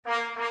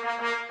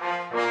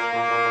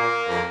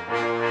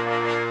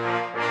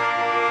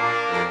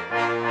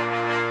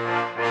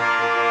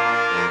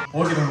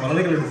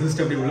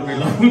Just அப்படி உள்ள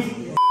போயிடலாம்.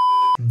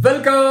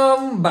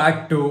 வெல்கம்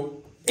பேக் டு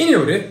இனி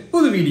ஒரு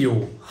புது வீடியோ.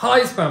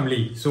 ஹாய்ஸ் ஃபேமிலி.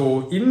 ஸோ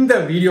இந்த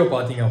வீடியோ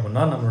பார்த்தீங்க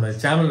அப்படின்னா நம்மளோட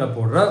சேனலில்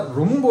போடுற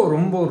ரொம்ப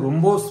ரொம்ப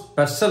ரொம்ப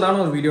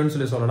ஸ்பெஷலான ஒரு வீடியோன்னு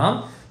சொல்லலாம்.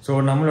 ஸோ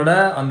நம்மளோட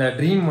அந்த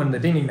ட்ரீம்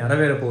வந்துட்டு இன்னைக்கு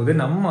நிறைவேற போகுது.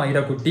 நம்ம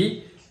ஐரா குட்டி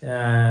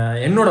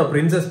என்னோட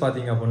பிரின்சஸ்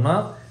பார்த்தீங்க அப்படின்னா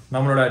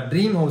நம்மளோட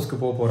ட்ரீம் ஹவுஸ்க்கு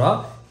போகிறா.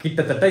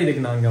 கிட்டத்தட்ட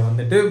இதுக்கு நாங்கள்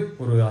வந்துட்டு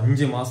ஒரு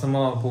 5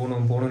 மாசமா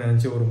போகணும்னு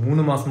நினச்சி, ஒரு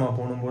 3 மாசமா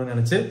போகணும்னு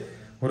நினச்சி,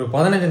 ஒரு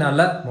 15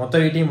 நாளில் மொத்த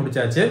வீட்டையும்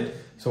முடிச்சாச்சு.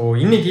 ஸோ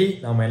இன்னைக்கு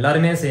நம்ம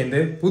எல்லாருமே சேர்ந்து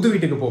புது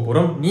வீட்டுக்கு போக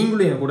போகிறோம்.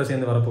 நீங்களும் என் கூட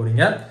சேர்ந்து வர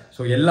போறீங்க.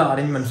 ஸோ எல்லா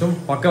அரேஞ்ச்மெண்ட்ஸும்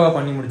பக்கவாக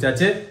பண்ணி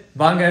முடிச்சாச்சு.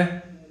 வாங்க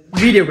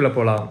வீடியோக்குள்ள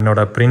போகலாம்.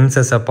 என்னோட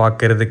பிரின்சஸை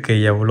பார்க்கறதுக்கு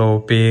எவ்வளோ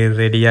பேர்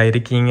ரெடியா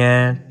இருக்கீங்க?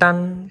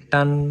 Done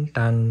done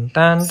done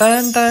done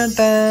done done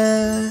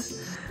done.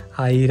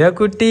 Airaa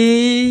குட்டி,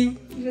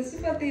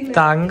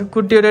 தங்க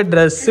குட்டியோட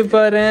ட்ரெஸ்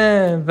பாரு,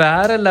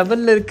 வேற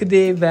லெவல்ல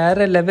இருக்குது,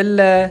 வேற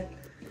லெவல்ல.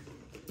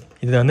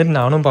 இது வந்துட்டு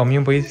நானும்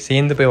பம்மியும் போய்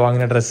சேர்ந்து போய்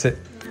வாங்கின ட்ரெஸ்.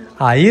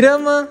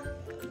 ஐராமா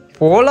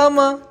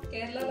போலாமா?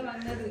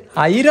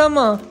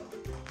 ஐராமா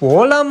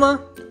போலாமா?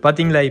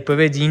 பாத்தீங்களா,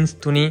 இப்பவே ஜீன்ஸ்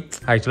துணி,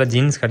 ஆக்சுவலாக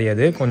ஜீன்ஸ்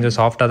கிடையாது, கொஞ்சம்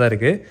சாஃப்டாக தான்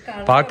இருக்கு,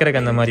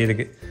 பார்க்கறக்கு அந்த மாதிரி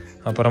இருக்கு.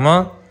 அப்புறமா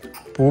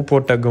பூ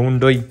போட்ட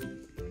கவுண்டோய்,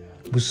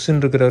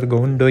 புஷ்ஷுன்னு இருக்கிற ஒரு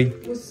கவுண்டோய்.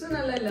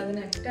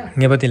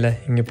 இங்க பாத்தீங்களா,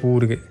 இங்க பூ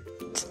இருக்கு.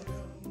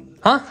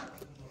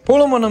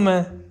 போலாமா? நம்ம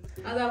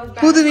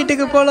புது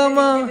வீட்டுக்கு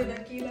போலாமா?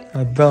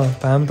 அதான்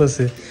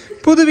பேம்பஸ்.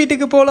 புது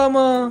வீட்டுக்கு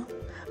போலாமா?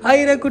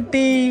 ஐரா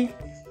குட்டி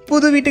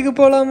புது வீட்டுக்கு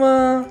போலாமா?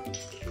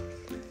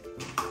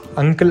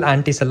 அங்கிள்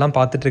ஆன்டிஸ் எல்லாம்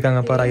பார்த்துட்டு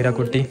இருக்காங்க பாரு. ஐரா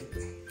குட்டி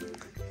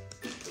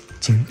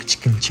சிங்கு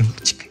சிக்கன்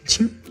சிங்கு சிக்கன்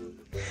சிங்,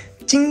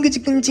 சிங்கு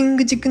சிக்கன்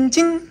சிங்கு சிக்கன்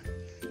சிங்,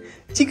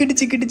 சிக்கடு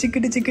சிக்கடு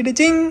சிக்கடு சிக்கடு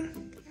சிங்,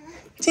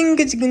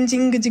 சிங்கு சிக்கன்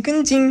சிங்கு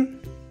சிக்கன் சிங்.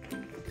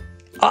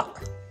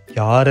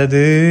 யார்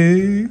அது?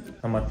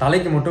 நம்ம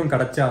தலைக்கு மட்டும்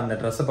கிடைச்ச அந்த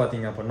ட்ரெஸ்ஸை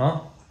பார்த்தீங்க அப்படின்னா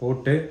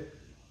போட்டு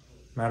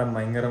மேடம்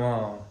பயங்கரமா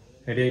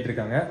ரெடி ஆகிட்டு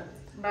இருக்காங்க.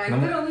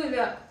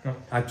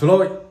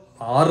 ஆக்சுவலாக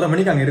 6:30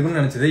 மணிக்கு அங்கே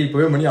இருக்குன்னு நினச்சது,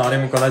 இப்போவே மணி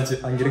 6:45 ஆச்சு.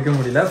 அங்கே இருக்க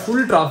முடியல,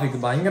 ஃபுல் டிராஃபிக்,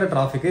 பயங்கர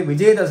டிராஃபிக்.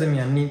 விஜயதசமி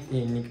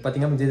இன்னைக்கு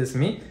பார்த்தீங்கன்னா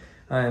விஜயதசமி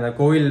இந்த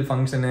கோவில்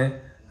ஃபங்க்ஷனு,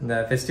 இந்த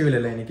ஃபெஸ்டிவல்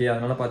இல்லை இன்னைக்கு,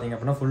 அதனால பார்த்தீங்க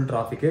அப்படின்னா ஃபுல்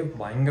டிராஃபிக்கு.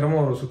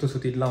 பயங்கரமாக ஒரு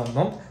சுற்றிட்டுலாம்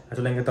வந்தோம்.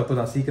 ஆக்சுவலாக எங்கள் தப்பு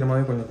தான்,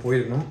 சீக்கிரமாகவே கொஞ்சம்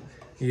போயிருக்கணும்,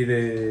 இது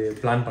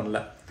பிளான் பண்ணல.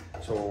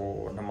 ஸோ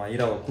நம்ம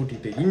ஐராவை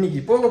கூட்டிகிட்டு இன்னைக்கு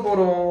போக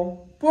போகிறோம்.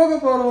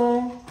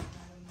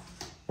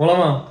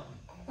 போலாமா?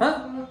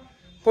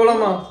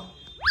 போலாமா?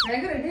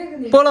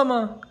 போலாமா?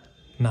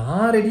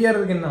 நான் ரெடியாக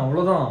இருக்கேன்,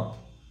 அவ்வளோதான்.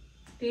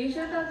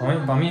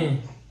 பமி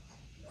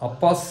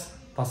அப்பாஸ்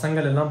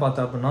பசங்கள் எல்லாம்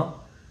பார்த்தா அப்படின்னா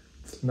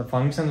இந்த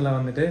ஃபங்க்ஷனில்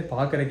வந்துட்டு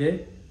பார்க்கறக்கே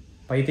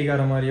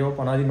பைத்தியக்கார மாதிரியோ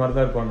பனாதி மாதிரி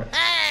தான் இருப்பாங்க.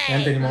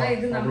 ஏன் தெரியுமா?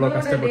 அவ்வளோ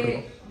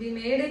கஷ்டப்பட்டுருக்கோம்.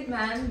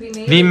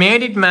 We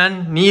made it man.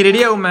 நீ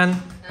ரெடி ஆகும் மேன்.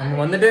 நம்ம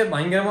வந்துட்டு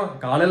பயங்கரமா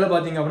காலையில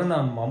பாத்தீங்க அப்படின்னா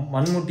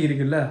மண்முட்டி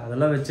இருக்குல்ல,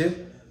 அதெல்லாம் வச்சு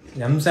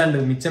எம்சாண்ட்,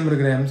 மிச்சம்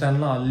இருக்கிற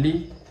எம்சாண்ட்லாம் அள்ளி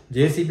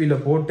ஜேசிபியில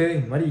போட்டு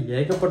இந்த மாதிரி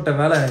ஏகப்பட்ட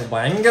வேலை.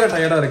 பயங்கர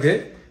டயர்டா இருக்கு.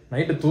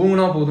 நைட்டு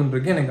தூங்குனா போதுன்னு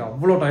இருக்கு, எனக்கு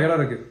அவ்வளோ டயர்டா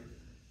இருக்கு.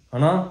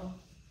 ஆனா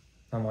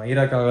நம்ம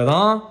ஐராக்காக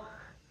தான்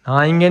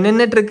நான் இங்க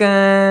நின்றுட்டு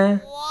இருக்கேன்.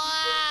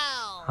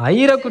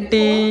 ஐரா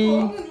குட்டி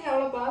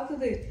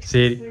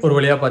சரி, ஒரு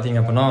வழியா பாத்தீங்க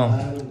அப்படின்னா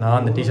நான்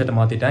அந்த டிஷர்ட்டை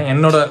மாத்திட்டேன்.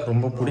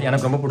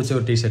 எனக்கு ரொம்ப பிடிச்ச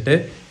ஒரு T shirt,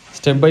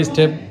 step by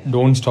step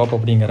don't stop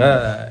அப்படிங்கிற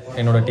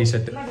என்னோட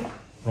டிஷர்ட்டு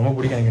ரொம்ப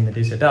பிடிக்கும் எனக்கு இந்த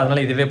டிஷர்ட்டு.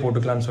 அதனால இதுவே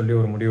போட்டுக்கலான்னு சொல்லி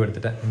ஒரு முடிவு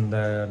எடுத்துட்டேன். இந்த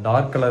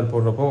டார்க் கலர்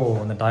போடுறப்போ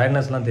அந்த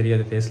டயர்ட்னஸ்லாம்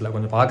தெரியாது ஃபேஸில்,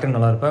 கொஞ்சம் பார்க்குறது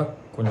நல்லா இருப்பேன்,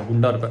 கொஞ்சம்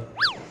குண்டாக இருப்பேன்.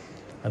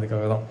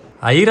 அதுக்காக தான்.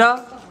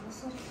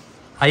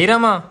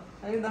 ஐராமா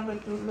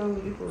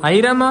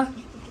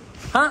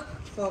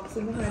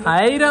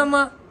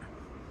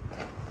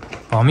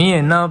மம்மி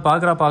என்ன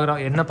பார்க்குறா,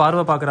 என்ன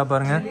பார்வை பார்க்குறா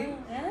பாருங்க.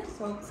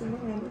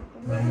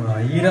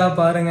 ஐரா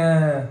பாருங்க,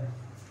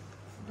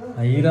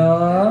 ஐரா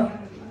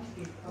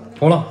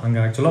போலாம்.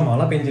 அங்கே ஆக்சுவலாக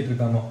மழை பெஞ்சிட்டு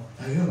இருக்காங்க,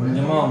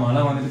 கொஞ்சமாக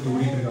மழை வந்துட்டு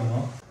தூடிட்டு இருக்காங்க.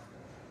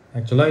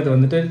 ஆக்சுவலாக இது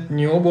வந்துட்டு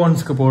நியூ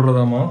பார்ன்ஸ்க்கு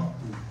போடுறதாமா.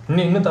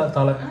 இன்னும்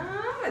தலை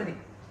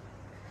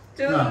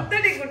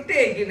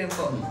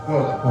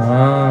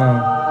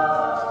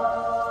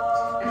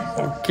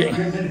ஓகே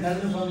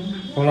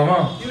போலாமா?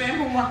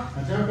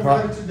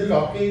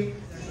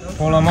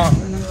 போலாமா?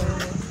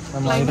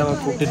 நம்ம ஐராவை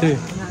கூப்பிட்டுட்டு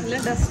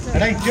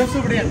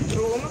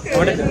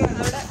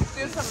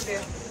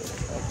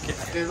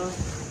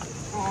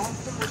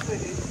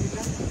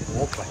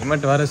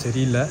கிளைமேட் வேற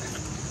சரியில்லை,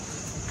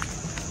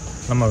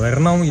 நம்ம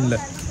வெர்னாவும் இல்லை,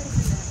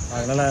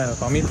 அதனால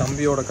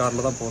தம்பியோட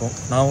காரில் தான் போகிறோம்.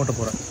 நான் ஓட்ட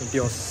போகிறேன்.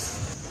 வித்தியாஸ்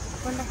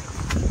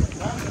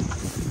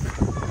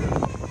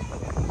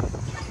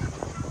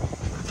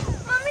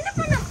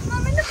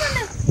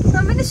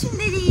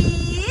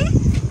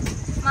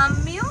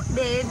மம்மியும்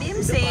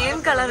பேபியும்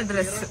same colour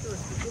dress,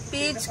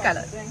 peach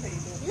colour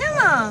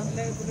இல்லம்மா.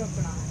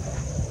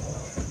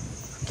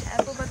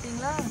 அப்போ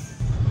பாத்தீங்களா?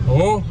 ஓ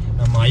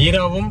நம்ம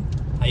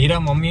ஐரா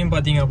மம்மியும்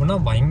பாத்தீங்க அப்படின்னா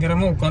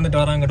பயங்கரமா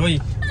உட்காந்துட்டு வராங்க. டோய்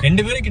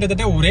 2 பேரும்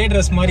கிட்டத்தட்ட ஒரே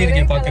ட்ரெஸ் மாதிரி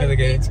இருக்கே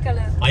பாக்குறதுக்கு.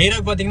 ஐரா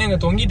பாத்தீங்கன்னா இங்க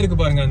தொங்கிட்டு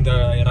இருக்கு பாருங்க அந்த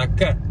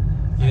ரக்க,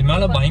 இது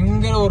மேல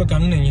பயங்கர ஒரு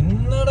கண்ணு.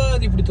 என்னடா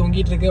அது இப்படி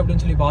தொங்கிட்டு இருக்கு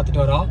அப்படின்னு சொல்லி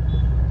பாத்துட்டு வரா.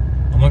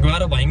 நமக்கு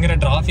வேற பயங்கர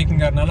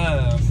டிராஃபிக்ங்கிறதுனால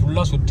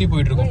ஃபுல்லா சுத்தி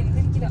போயிட்டு இருக்கோம்,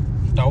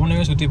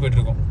 டவுனவே சுத்தி போயிட்டு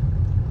இருக்கோம்.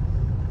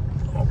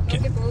 ஓகே.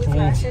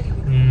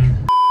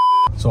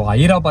 ஸோ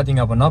ஐரா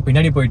பார்த்தீங்க அப்படின்னா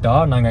பின்னாடி போயிட்டா.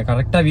 நாங்கள்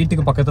கரெக்டாக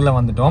வீட்டுக்கு பக்கத்தில்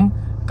வந்துட்டோம்.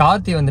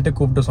 கார்த்தி வந்துட்டு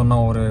கூப்பிட்டு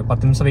சொன்னோம், ஒரு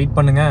 10 நிமிஷம் வெயிட்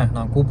பண்ணுங்க,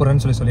 நான்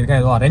கூப்பிட்றேன்னு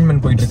சொல்லியிருக்கேன். ஏதோ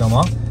அரேஞ்ச்மெண்ட் போயிட்டு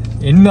இருக்காமா,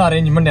 என்ன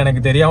அரேஞ்ச்மெண்ட்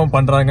எனக்கு தெரியாமல்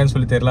பண்ணுறாங்கன்னு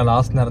சொல்லி தெரியல.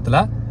 லாஸ்ட் நேரத்தில்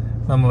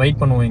நம்ம வெயிட்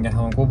பண்ணுவோம், இங்கே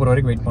அவன் கூப்பிட்ற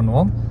வரைக்கும் வெயிட்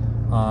பண்ணுவோம்.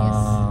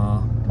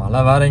 மழை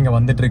வேற இங்கே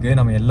வந்துட்டு இருக்கு.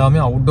 நம்ம எல்லாமே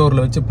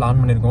அவுட்டோரில் வச்சு பிளான்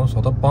பண்ணியிருக்கோம்.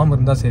 சொதப்பாமல்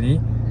இருந்தால் சரி.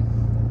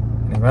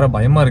 எனக்கு வேற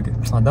பயமாக இருக்குது.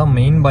 அதான்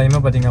மெயின் பயமே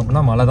பார்த்தீங்க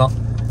அப்படின்னா மழை தான்.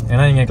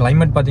 ஏன்னா இங்கே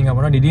கிளைமேட் பார்த்தீங்க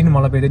அப்படின்னா திடீர்னு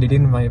மழை பெய்யுது,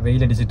 திடீர்னு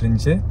வெயில் அடிச்சிட்டு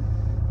இருந்துச்சு.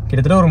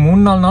 கிட்டத்தட்ட ஒரு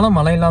 3-4 நாளாக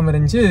மழை இல்லாமல்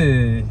இருந்துச்சு.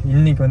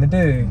 இன்னைக்கு வந்துட்டு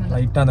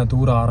லைட்டாக அந்த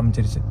தூர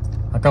ஆரம்பிச்சிருச்சு.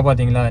 அக்கா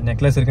பார்த்தீங்களா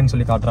நெக்லஸ் இருக்குன்னு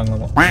சொல்லி காட்டுறாங்க.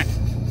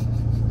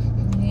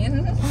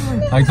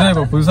 ஆக்சுவலாக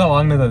இப்போ புதுசாக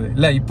வாங்கினது அது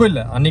இல்லை, இப்போ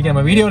இல்லை, அன்னைக்கு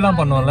நம்ம வீடியோலாம்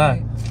பண்ணோம்ல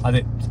அது,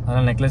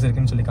 அதனால் நெக்லஸ்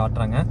இருக்குன்னு சொல்லி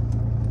காட்டுறாங்க.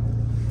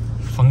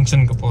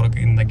 ஃபங்க்ஷனுக்கு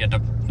போகிறதுக்கு இந்த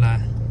கெட்டப்ல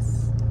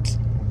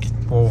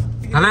ஓ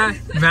நல்லா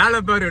மேலே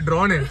பாரு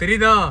ட்ரோனு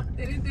தெரியுதா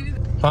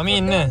மாமி?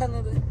 என்ன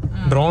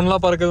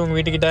ட்ரோன்லாம் பறக்குது உங்கள்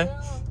வீட்டுக்கிட்ட?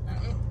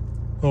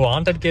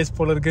 வாண்டட் கேஸ்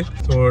போல இருக்கு.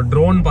 ஸோ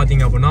ட்ரோன்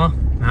பார்த்தீங்க அப்படின்னா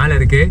மேலே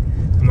இருக்கு.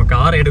 நம்ம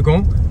கார்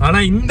எடுக்கும்.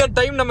 ஆனால் இந்த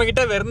டைம் நம்ம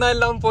கிட்ட வெர்னா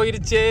இல்லாமல்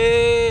போயிருச்சே.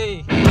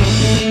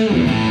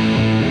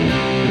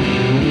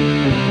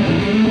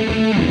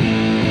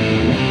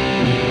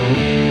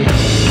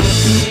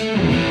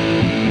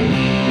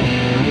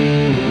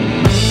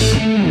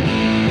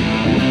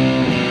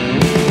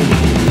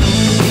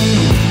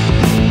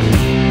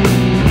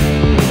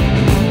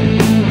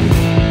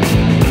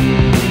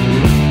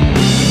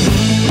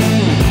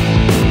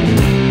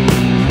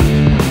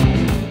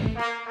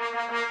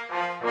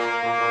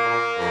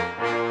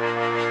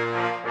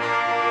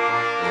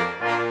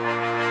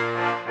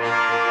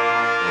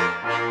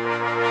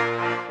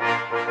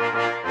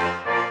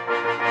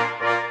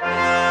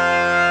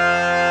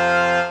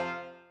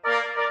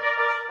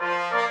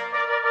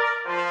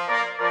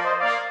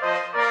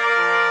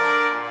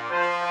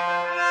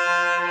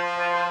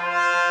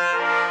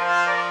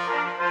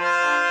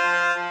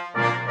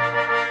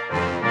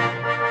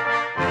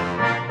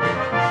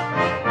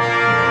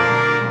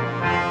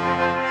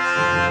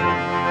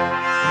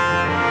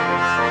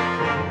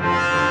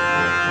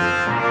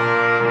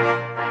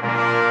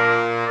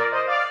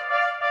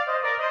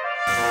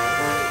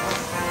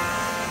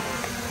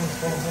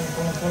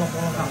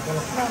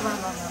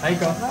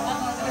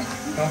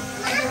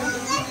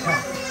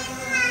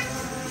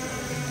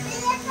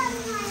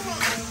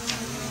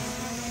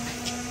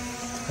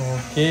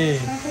 ஓகே,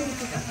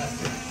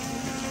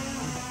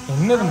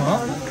 என்னதுமா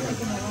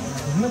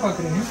என்ன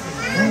பாக்குறீங்க?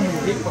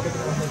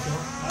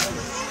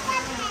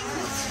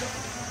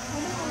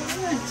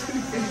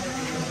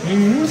 நீ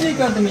மூஞ்சியை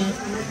காட்டு, நீ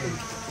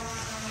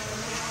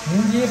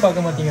மூஞ்சியே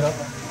பார்க்க மாட்டீங்களா?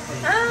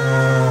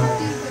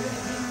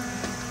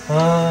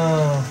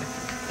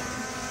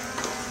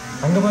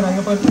 அங்க பாரு,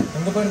 அங்க பாரு,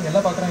 அங்க பாரு,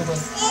 எல்லாம் பாக்குறாங்க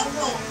பாரு.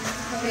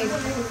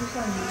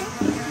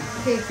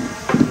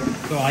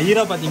 ஸோ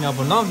ஐரா பார்த்தீங்க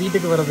அப்படின்னா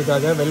வீட்டுக்கு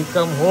வர்றதுக்காக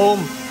வெல்கம்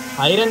ஹோம்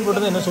ஐரன்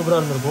போட்டது என்ன சூப்பராக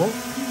இருந்திருக்கும்.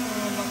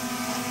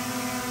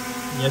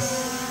 எஸ்,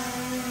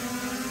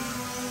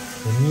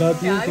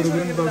 எல்லாத்தையும்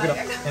கொடுக்குறேன்னு பார்க்குறேன்.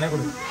 என்ன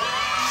கொடு,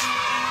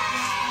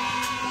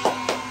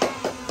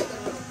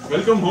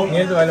 வெல்கம் ஹோம்.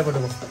 நேற்று வேலை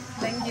போட்டுக்கோ.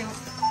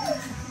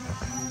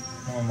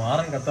 நம்ம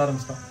மாறன் கத்த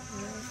ஆரம்பிச்சிட்டோம்.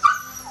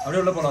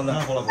 அப்படியே உள்ள போகலாம்ல?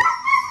 போகலாம்.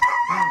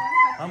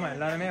 ஆமாம்,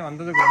 எல்லாருமே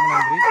வந்ததுக்கு ரொம்ப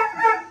நன்றி.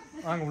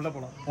 வாங்க உள்ள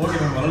போகலாம். ஓகே,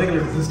 நம்ம வலதுகளை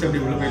எடுத்து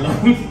அப்படி உள்ள போயிடலாம்.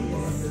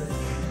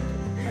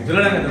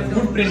 ஆக்சுவலாக நாங்கள் இந்த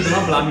ஃபுட்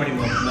பிரிண்ட்லாம் பிளான்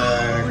பண்ணியிருந்தோம்.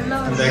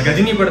 இந்த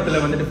கஜினி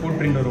படத்தில் வந்துட்டு ஃபுட்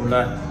பிரிண்ட் வரும்ல,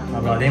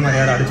 அப்புறம் அதே மாதிரி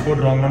யாரும் அடிச்சு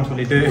போட்டுருவாங்கன்னு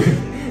சொல்லிட்டு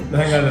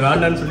நாங்கள் அது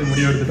வேண்டான்னு சொல்லி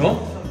முடிவு எடுத்துட்டோம்.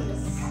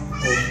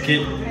 ஓகே,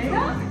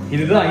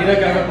 இதுதான்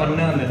ஐராக்காக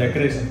பண்ண அந்த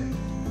டெக்கரேஷன்.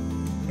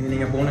 இது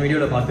நீங்கள் போன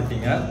வீடியோவில்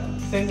பார்த்துட்டீங்க.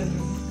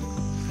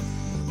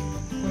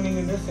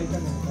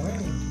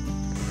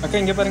 அக்கா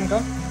இங்கே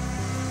பாருங்கக்கா.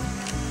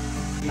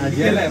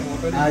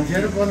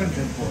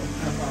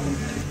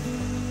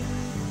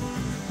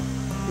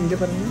 இங்கே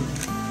பாருங்க,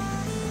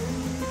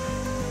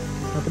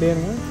 அப்படியே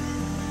இருங்க.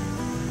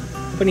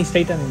 இப்போ நீ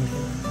ஸ்ட்ரைட்டாக நினைக்க.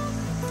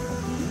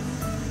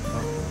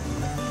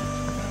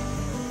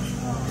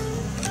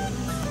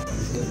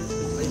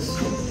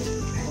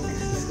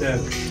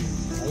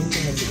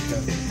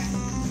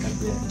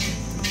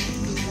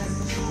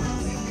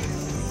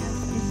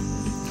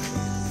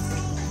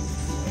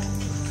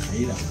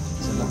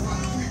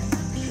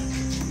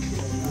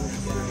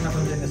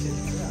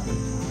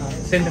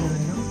 சென்ட்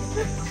பண்ணுங்க.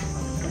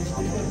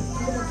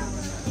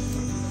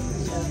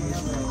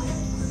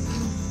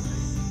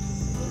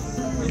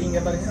 நீங்க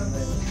பாருங்க,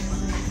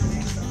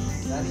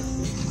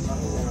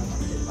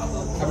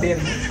 அப்படியே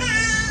இருக்கு.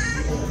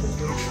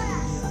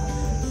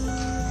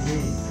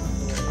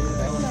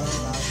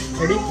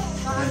 ரெடி?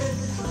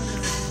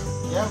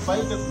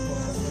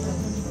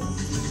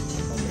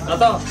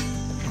 தாத்தா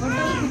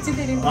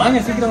வாங்க,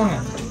 சீக்கிரம் வாங்க,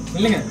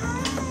 இல்லைங்க.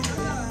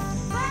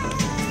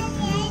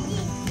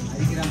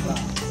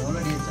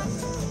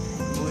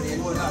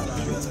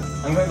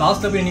 அங்க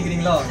லாஸ்ட்ல போய்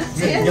நிக்கிறீங்களா?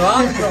 இங்க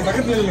வாங்க,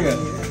 பக்கத்துல இல்லைங்க.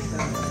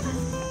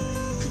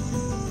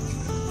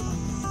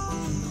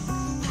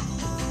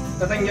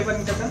 தாத்தா இங்க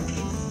பாருங்க தாத்தா.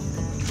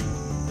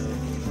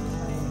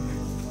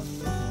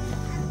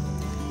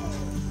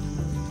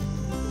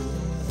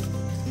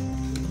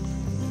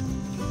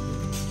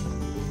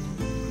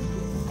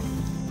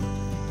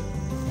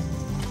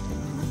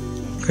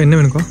 என்ன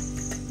வேணுக்கா?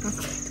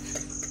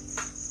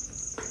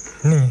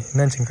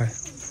 என்னாச்சுங்கக்கா?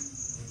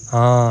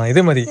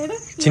 இதே மாதிரி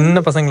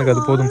சின்ன பசங்களுக்கு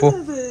அது போதும். போ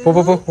போ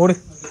போ போ ஓடு.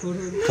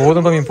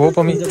 போதும் பம்மி, போ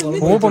பம்மி,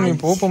 போ பம்மி,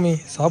 போ பம்மி,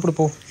 சாப்பிடு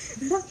போ.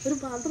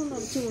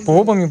 போ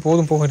பம்மி,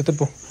 போதும் போ,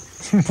 எடுத்துட்டு போ.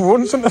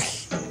 போன்னு சொன்ன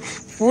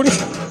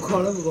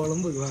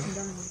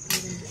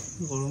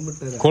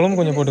குழம்பு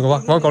கொஞ்சம் போட்டுக்கோ.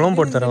 வா குழம்பு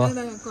போட்டு தரேன்.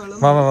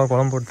 வா வா வா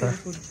குழம்பு போட்டு தரேன்.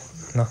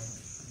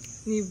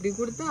 நீ இப்படி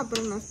கொடுத்தா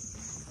அப்புறம்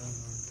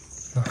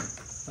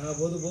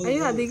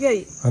ஐயோ அதிகம்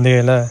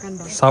இல்ல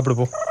சாப்பிடு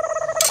போ.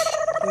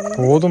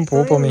 போதும் போ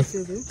பம்மி.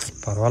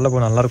 பரவாயில்ல போ,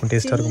 நல்லா இருக்கும்,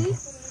 டேஸ்டா இருக்கும்.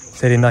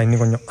 சரி இந்தா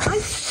இன்னும் கொஞ்சம்.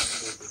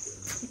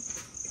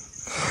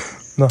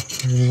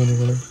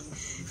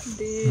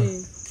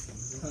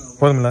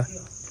 போதும்ல?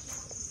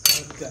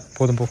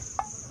 போதும் போ.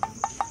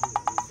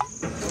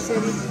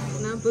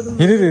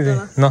 இது இது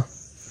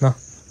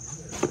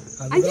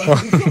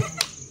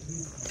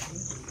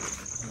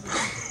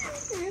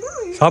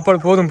சாப்பாடு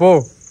போதும் போ.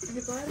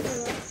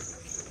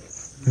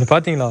 நீ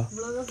பாத்தீங்களா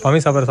பம்மி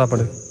சாப்பாடு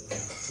சாப்பாடு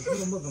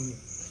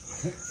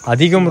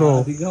அதிகம் ப்ரோ.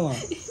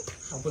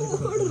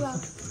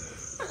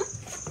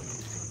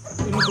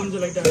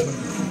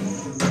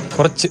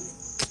 குறைச்சு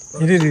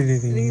இது இது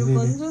இது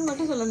கொஞ்சம்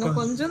மட்டும் சொல்லுங்க.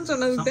 கொஞ்சம்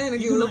சொன்னதுக்கு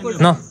எனக்கு இவ்வளவு போடு.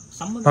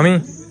 மம்மி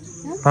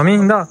மம்மி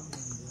இந்தா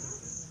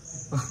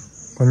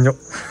கொஞ்சம்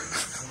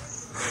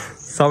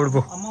சாப்பிடு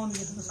போ.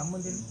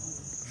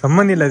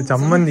 சம்மந்தி இல்ல, இது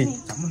சம்மந்தி.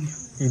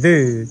 இது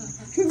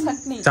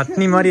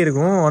சட்னி மாதிரி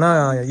இருக்கும், ஆனா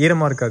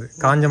ஈரமா இருக்காது,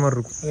 காஞ்ச மாதிரி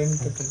இருக்கும்.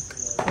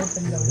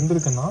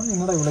 நான்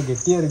என்னடா இவ்வளவு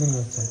கெட்டியா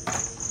இருக்குன்னு வச்சேன்.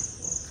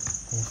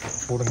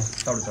 போடுங்க,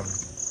 சாப்பிடு சாப்பிடு.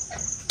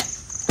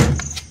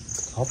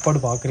 சாப்பாடு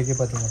பார்க்குறதுக்கே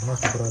பார்த்தீங்க அப்படின்னா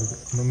சூப்பராக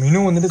இருக்குது. இந்த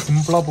மெனு வந்துட்டு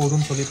சிம்பிளாக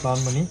போதும்னு சொல்லி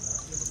பிளான் பண்ணி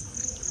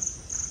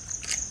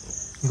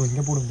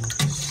இங்கே போடுங்க.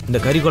 இந்த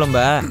கறி குழம்ப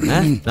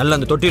நல்லா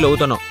அந்த தொட்டியில்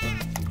ஊற்றணும்.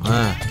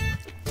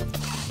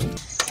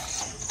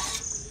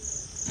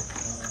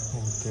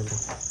 ஓகே ப்ரோ,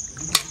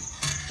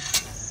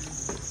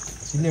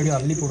 சின்ன அப்படியே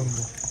அள்ளி போடுங்க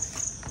ப்ரோ.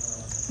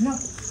 என்ன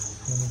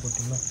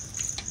போட்டிங்களா?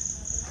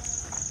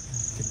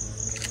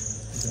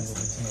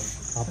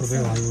 சாப்பிடவே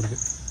வாய் விடுது.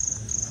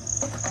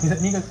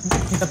 நீங்கள்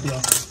நீ தப்பியா?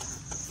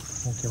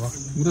 ஓகேவா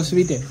ப்ரோ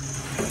ஸ்வீட்டு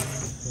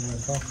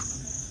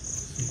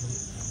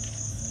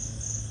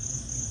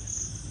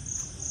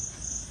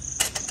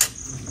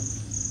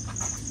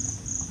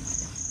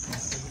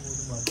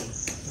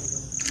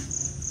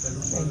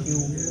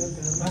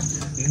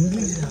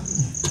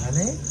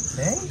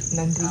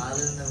நன்றி.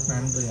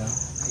 நன்றியா?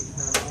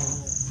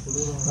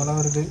 நல்லா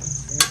வருது.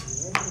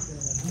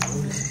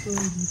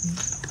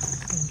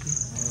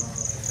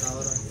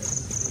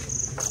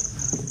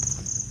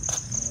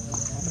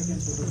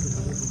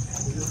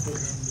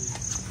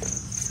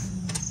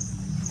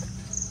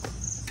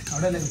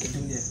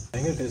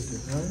 பயங்கர டேஸ்ட்,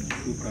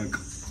 சூப்பராக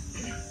இருக்கு.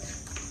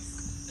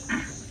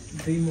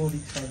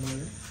 ட்ரீம்ஹோலிக்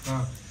சாப்பிடுவது.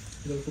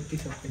 இதை குட்டி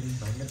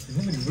சாப்பிடுங்க.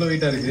 இவ்வளோ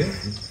வெயிட்டாக இருக்கு.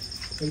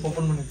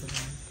 ஓப்பன் பண்ணி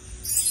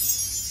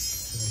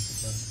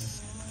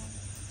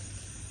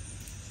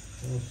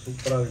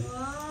சூப்பராக இருக்கு.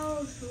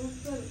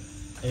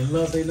 எல்லா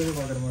சைட்லேயும்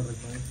பார்க்குற மாதிரி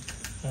இருக்கும்.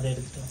 அதை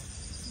எடுத்துட்டோம்.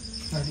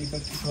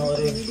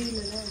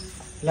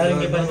 எல்லாரும்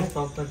இங்கே பாருங்க.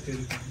 ப்ராப்பர்ட்டி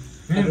இருக்கு.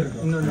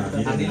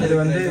 இது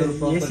வந்து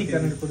ஏசி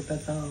கரண்ட் கொடுத்தா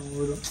தான்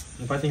வரும்.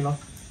 பார்த்தீங்களா,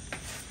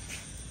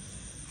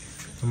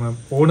 நம்ம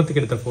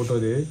போனதுக்கு எடுத்த ஃபோட்டோ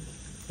இது.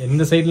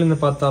 எந்த சைட்ல இருந்து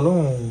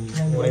பார்த்தாலும்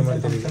ஒரே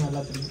மாதிரி தெரியுது.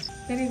 நல்லா தெரியும்.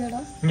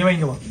 தெரியுதாடா? இங்கே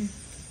வைங்க வா.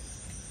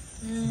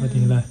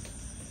 பார்த்தீங்களா?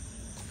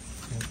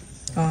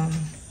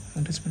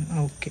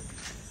 ஓகே,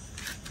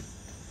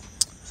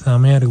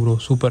 செமையாக இருக்கு bro,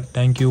 super,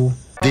 thank you.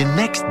 The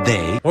next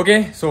day. Okay,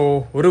 so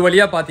ஒரு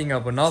வழியாக பார்த்தீங்க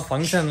அப்படின்னா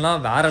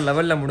ஃபங்க்ஷன்லாம் வேறு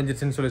லெவலில்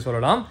முடிஞ்சிச்சுன்னு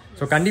சொல்லலாம்.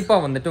 ஸோ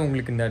கண்டிப்பாக வந்துட்டு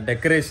உங்களுக்கு இந்த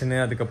டெக்கரேஷனு,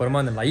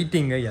 அதுக்கப்புறமா அந்த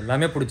லைட்டிங்கு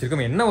எல்லாமே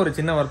பிடிச்சிருக்கும். என்ன ஒரு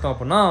சின்ன வருத்தம்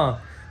அப்படின்னா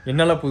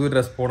என்னால் புது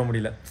ட்ரெஸ் போட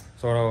முடியல.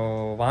 ஸோ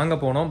வாங்க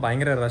போனோம்,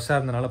 பயங்கர ரஷ்ஷாக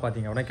இருந்தனால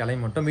பார்த்தீங்க அப்படின்னா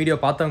கிளம்பி மட்டும். வீடியோ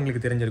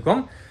பார்த்தவங்களுக்கு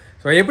தெரிஞ்சிருக்கும்.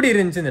 ஸோ எப்படி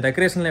இருந்துச்சு இந்த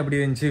டெக்கரேஷன்லாம், எப்படி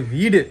இருந்துச்சு,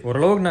 வீடு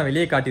ஓரளவுக்கு நான்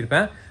வெளியே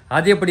காட்டியிருப்பேன்,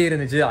 அது எப்படி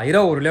இருந்துச்சு, ஐரா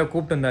ஒரு வழியாக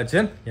கூப்பிட்டு இருந்தாச்சு,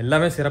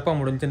 எல்லாமே சிறப்பாக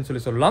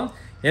முடிஞ்சுன்னு சொல்லலாம்.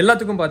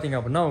 எல்லாத்துக்கும் பார்த்தீங்க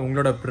அப்படின்னா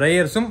உங்களோட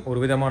ப்ரேயர்ஸும் ஒரு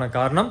விதமான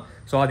காரணம்.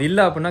 ஸோ அது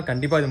இல்லை அப்படின்னா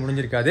கண்டிப்பாக இது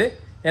முடிஞ்சிருக்காது.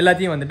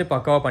 எல்லாத்தையும் வந்துட்டு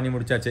பக்காவாக பண்ணி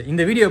முடிச்சாச்சு.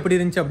 இந்த வீடியோ எப்படி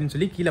இருந்துச்சு அப்படின்னு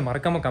சொல்லி கீழே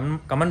மறக்காம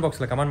கமெண்ட்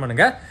பாக்ஸில் கமெண்ட்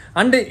பண்ணுங்க.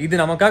 அண்டு இது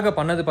நமக்காக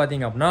பண்ணது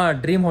பார்த்தீங்க அப்படின்னா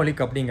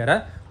ட்ரீம்ஹாலிக் அப்படிங்கிற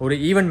ஒரு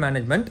ஈவெண்ட்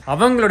மேனேஜ்மெண்ட்.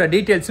 அவங்களோட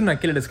டீட்டெயில்ஸும் நான்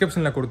கீழே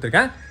டிஸ்கிரிப்ஷனில்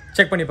கொடுத்துருக்கேன்,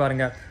 செக் பண்ணி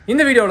பாருங்க.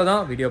 இந்த வீடியோவில்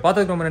தான். வீடியோ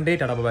பார்த்ததுக்கு ரொம்ப நன்றி.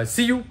 டாடா பாய்,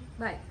 see you,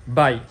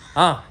 bye.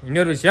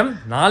 இன்னொரு விஷயம்,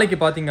 நாளைக்கு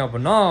பார்த்தீங்க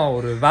அப்படின்னா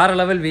ஒரு வேற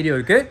லெவல் வீடியோ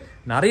இருக்கு.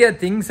 நிறைய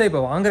திங்ஸை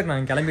இப்போ வாங்குறதுக்கு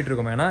நாங்கள் கிளம்பிட்டு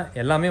இருக்கோம். ஏன்னா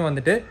எல்லாமே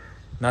வந்துட்டு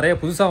நிறைய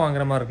புதுசாக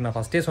வாங்குற மாதிரி இருக்கு. நான்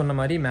ஃபஸ்ட்டே சொன்ன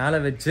மாதிரி மேலே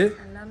வச்சு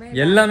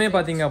எல்லாமே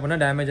பார்த்தீங்க அப்படின்னா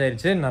டேமேஜ்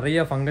ஆயிடுச்சு,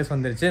 நிறைய ஃபங்கஸ்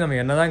வந்துருச்சு. நம்ம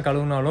என்னதான்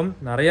கழுவுனாலும்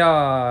நிறையா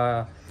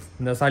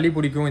இந்த சளி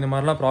பிடிக்கும், இந்த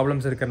மாதிரிலாம்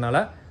ப்ராப்ளம்ஸ் இருக்கிறனால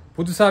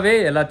புதுசாகவே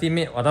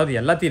எல்லாத்தையுமே, அதாவது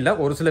எல்லாத்தையும் இல்லை,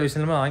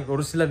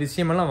 ஒரு சில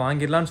விஷயமெல்லாம்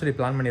வாங்கிடலாம்னு சொல்லி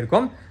பிளான்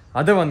பண்ணியிருக்கோம்.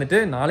 அதை வந்துட்டு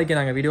நாளைக்கு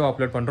நாங்கள் வீடியோ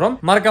அப்லோட் பண்ணுறோம்.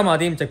 மறக்காம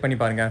அதையும் செக் பண்ணி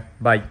பாருங்க.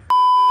 பாய்.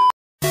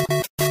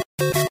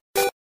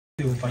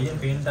 பையன்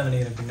பெயிண்ட் தான்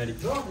நினைக்கிறேன் பின்னாடி.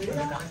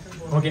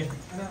 ஓகே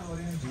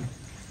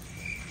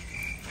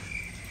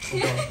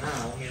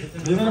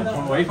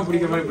வைஃபை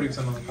பிடிக்கிற மாதிரி பிடிக்க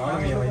சொன்னாங்க.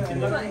 காலமையை வைக்க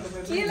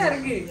கீழே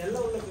இருக்கு.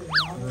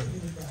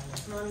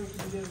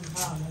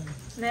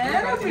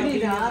 நேரா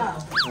பிடிடா.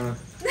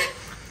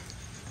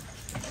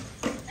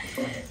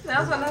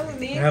 நான் சொன்னது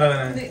நீ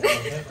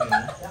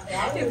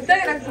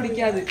இதுதான் எனக்கு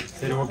பிடிக்காது.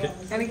 சரி ஓகே.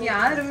 எனக்கு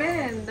யாருமே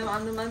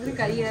அந்த மாதிரி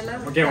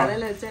கையெல்லாம்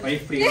தலையில வச்சா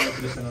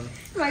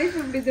வைஃப்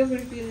இப்படிதான்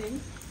பிடிப்பீங்க.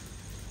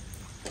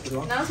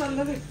 நான்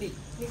சொல்றது இப்படி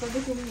நீ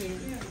கொஞ்சம் கும்மி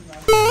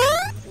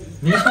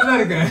நீ நல்லா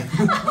இருக்க.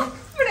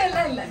 இப்படி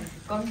எல்லாம் இல்ல,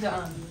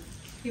 கொஞ்சம்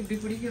இப்படி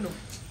பிடிக்கணும்.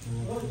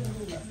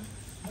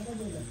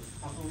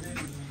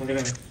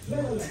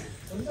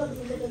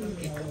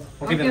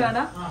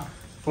 ஓகேடா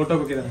போட்டோ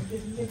ஓகே தானே?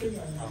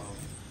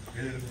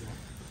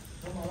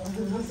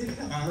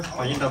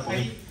 பையன்டா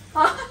போய்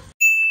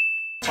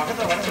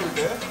பக்கத்துல வர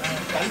சொல்லிட்டு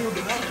தள்ளி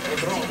விட்டுனா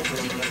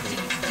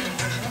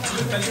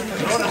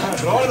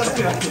ரோல்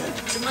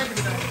சும்மா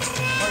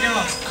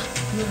ஓகேவா?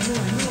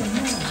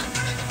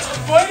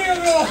 போயிரு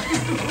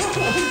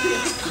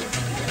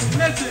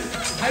என்னாச்சு?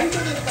 ஹைட்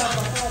இருக்கா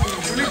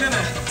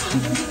சொல்லிட்டேனே.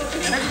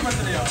 எனக்கு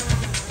பத்தலையா?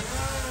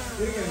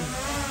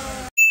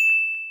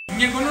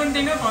 இங்க கொண்டு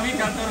வந்தீங்கன்னா பவி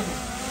கரெக்டா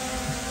இருக்கும்.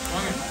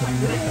 வாங்க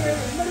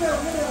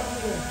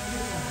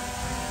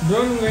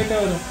ட்ரோன் வெயிட்டா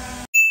வரும்.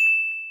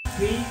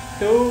 3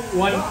 2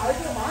 1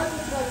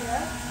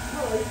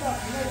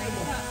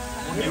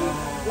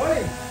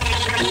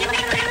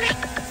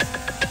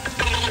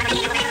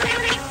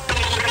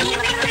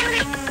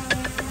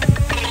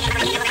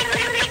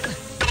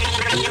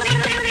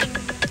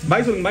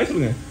 பாய் சொல்லுங்க. பாய்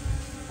சொல்லுங்க.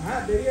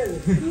 தெரியாது.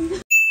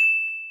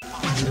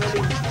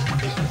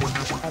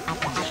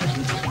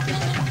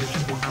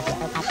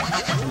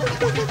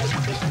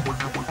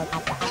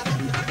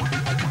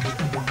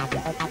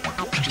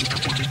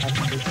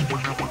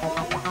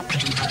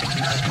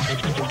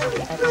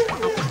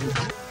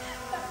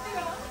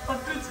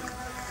 பத்து